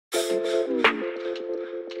Good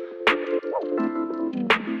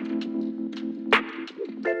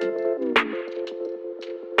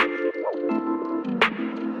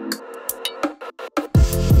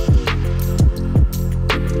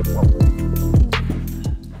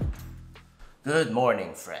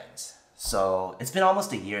morning, friends. So it's been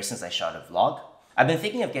almost a year since I shot a vlog. I've been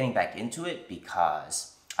thinking of getting back into it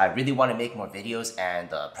because I really want to make more videos, and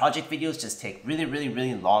the project videos just take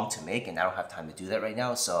really long to make, and I don't have time to do that right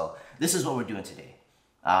now. So this is what we're doing today.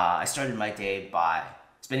 I started my day by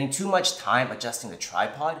spending too much time adjusting the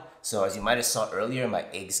tripod. So as you might have saw earlier, my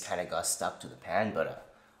eggs kind of got stuck to the pan,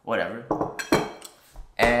 but whatever.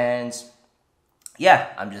 And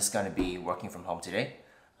yeah, I'm just gonna be working from home today.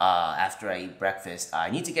 After I eat breakfast, I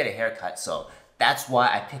need to get a haircut, so that's why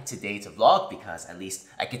I picked today to vlog, because at least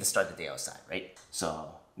I get to start the day outside, right?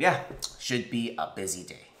 So yeah, should be a busy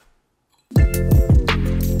day.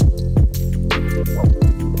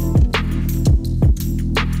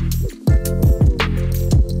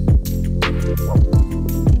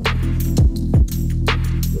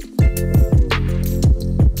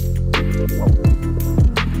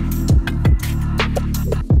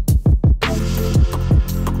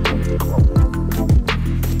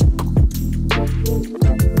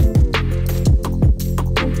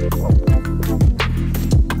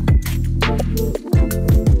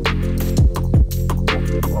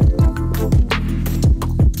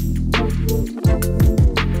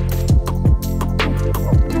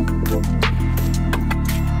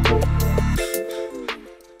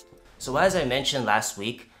 So as I mentioned last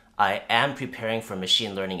week, I am preparing for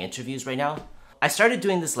machine learning interviews right now. I started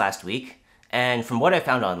doing this last week, and from what I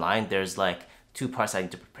found online, there's like two parts I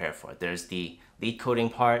need to prepare for. There's the lead coding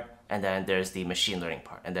part, and then there's the machine learning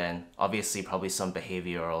part. And then obviously probably some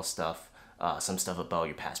behavioral stuff, some stuff about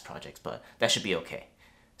your past projects, but that should be okay.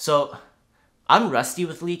 So I'm rusty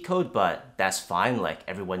with lead code, but that's fine. Like,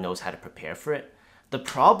 everyone knows how to prepare for it. The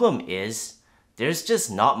problem is, there's just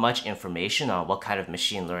not much information on what kind of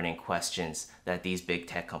machine learning questions that these big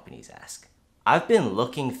tech companies ask. I've been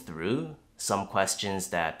looking through some questions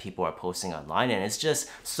that people are posting online, and it's just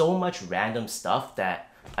so much random stuff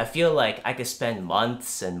that I feel like I could spend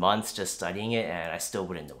months and months just studying it and I still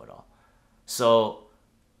wouldn't know it all. So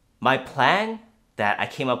my plan that I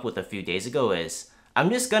came up with a few days ago is I'm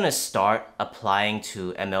just gonna start applying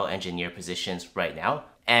to ML engineer positions right now.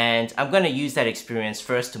 And I'm going to use that experience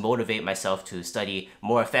first to motivate myself to study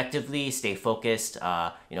more effectively, stay focused,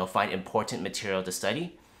 find important material to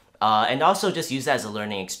study. And also just use that as a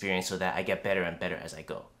learning experience so that I get better and better as I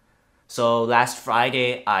go. So last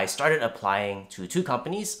Friday, I started applying to two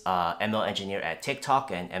companies, ML engineer at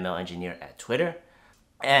TikTok and ML engineer at Twitter.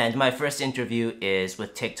 And my first interview is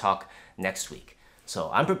with TikTok next week. So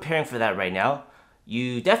I'm preparing for that right now.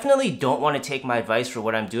 You definitely don't want to take my advice for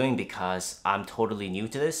what I'm doing because I'm totally new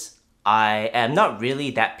to this. I am not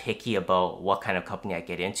really that picky about what kind of company I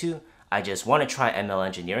get into. I just want to try ML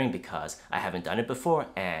engineering because I haven't done it before,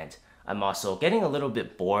 and I'm also getting a little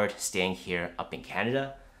bit bored staying here up in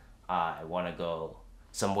Canada. I want to go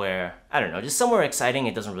somewhere, I don't know, just somewhere exciting.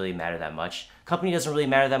 It doesn't really matter that much. Company doesn't really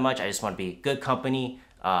matter that much. I just want to be good company,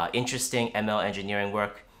 interesting ML engineering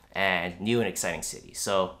work, and new and exciting city.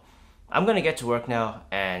 So I'm gonna get to work now,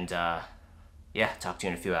 and yeah, talk to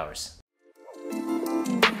you in a few hours.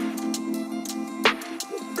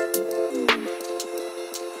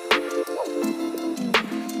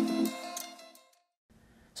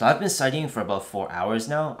 So I've been studying for about 4 hours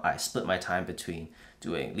now. I split my time between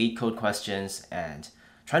doing lead code questions and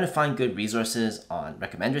trying to find good resources on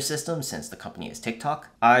recommender systems since the company is TikTok.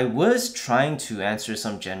 I was trying to answer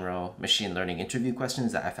some general machine learning interview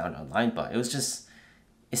questions that I found online, but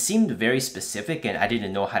it seemed very specific and I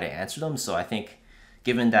didn't know how to answer them. So I think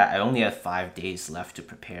given that I only have 5 days left to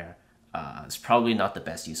prepare, it's probably not the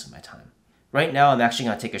best use of my time. Right now, I'm actually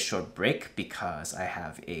gonna take a short break because I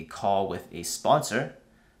have a call with a sponsor.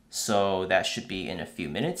 So that should be in a few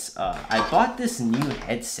minutes. I bought this new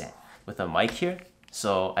headset with a mic here.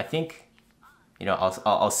 So I think,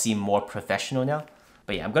 I'll seem more professional now.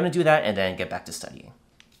 But yeah, I'm gonna do that and then get back to studying.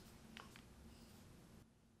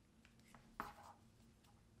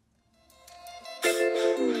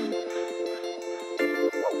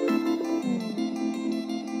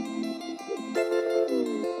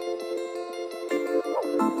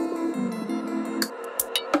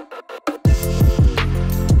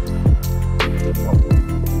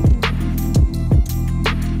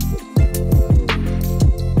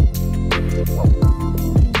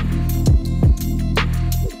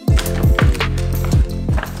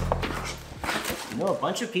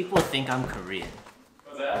 A bunch of people think I'm Korean.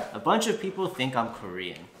 What's that? A bunch of people think I'm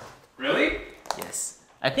Korean. Really? Yes.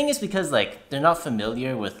 I think it's because like they're not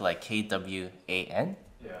familiar with like KWAN.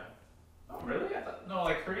 Yeah. Oh, really? I thought, no,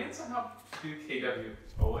 like Koreans somehow do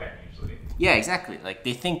KWON usually. Yeah, exactly. Like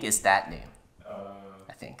they think it's that name.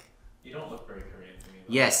 I think. You don't look very Korean to me,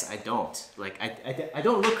 though. Yes, I don't. Like I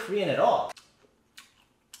don't look Korean at all.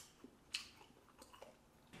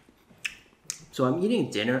 So I'm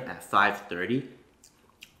eating dinner at 5:30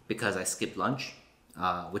 because I skipped lunch,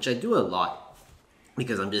 which I do a lot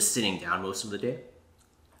because I'm just sitting down most of the day.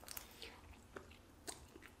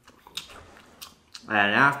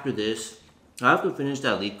 And after this, I have to finish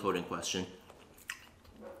that lead coding question.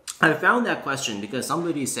 I found that question because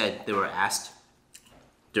somebody said they were asked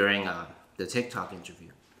during the TikTok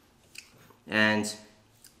interview. And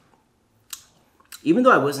even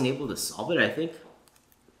though I wasn't able to solve it, I think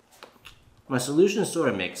my solution sort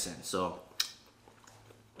of makes sense. So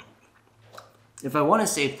if I want to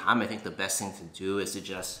save time, I think the best thing to do is to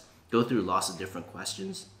just go through lots of different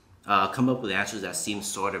questions, come up with answers that seem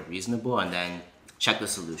sort of reasonable, and then check the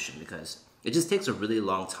solution, because it just takes a really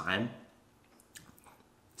long time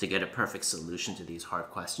to get a perfect solution to these hard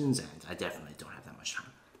questions, and I definitely don't have that much time.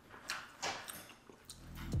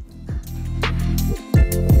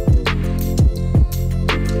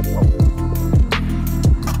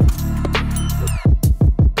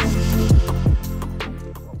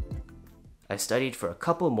 I studied for a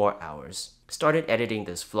couple more hours, started editing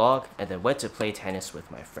this vlog, and then went to play tennis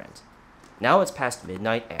with my friend. Now it's past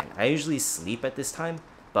midnight and I usually sleep at this time,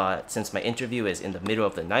 but since my interview is in the middle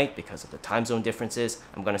of the night because of the time zone differences,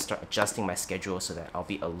 I'm gonna start adjusting my schedule so that I'll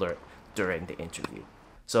be alert during the interview.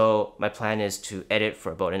 So my plan is to edit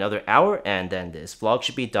for about another hour, and then this vlog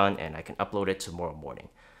should be done and I can upload it tomorrow morning.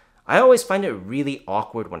 I always find it really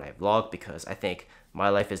awkward when I vlog because I think my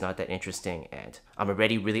life is not that interesting and I'm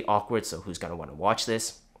already really awkward, so who's gonna wanna watch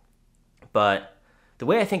this? But the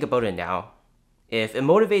way I think about it now, if it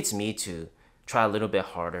motivates me to try a little bit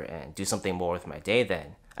harder and do something more with my day,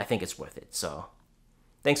 then I think it's worth it. So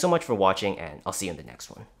thanks so much for watching, and I'll see you in the next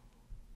one.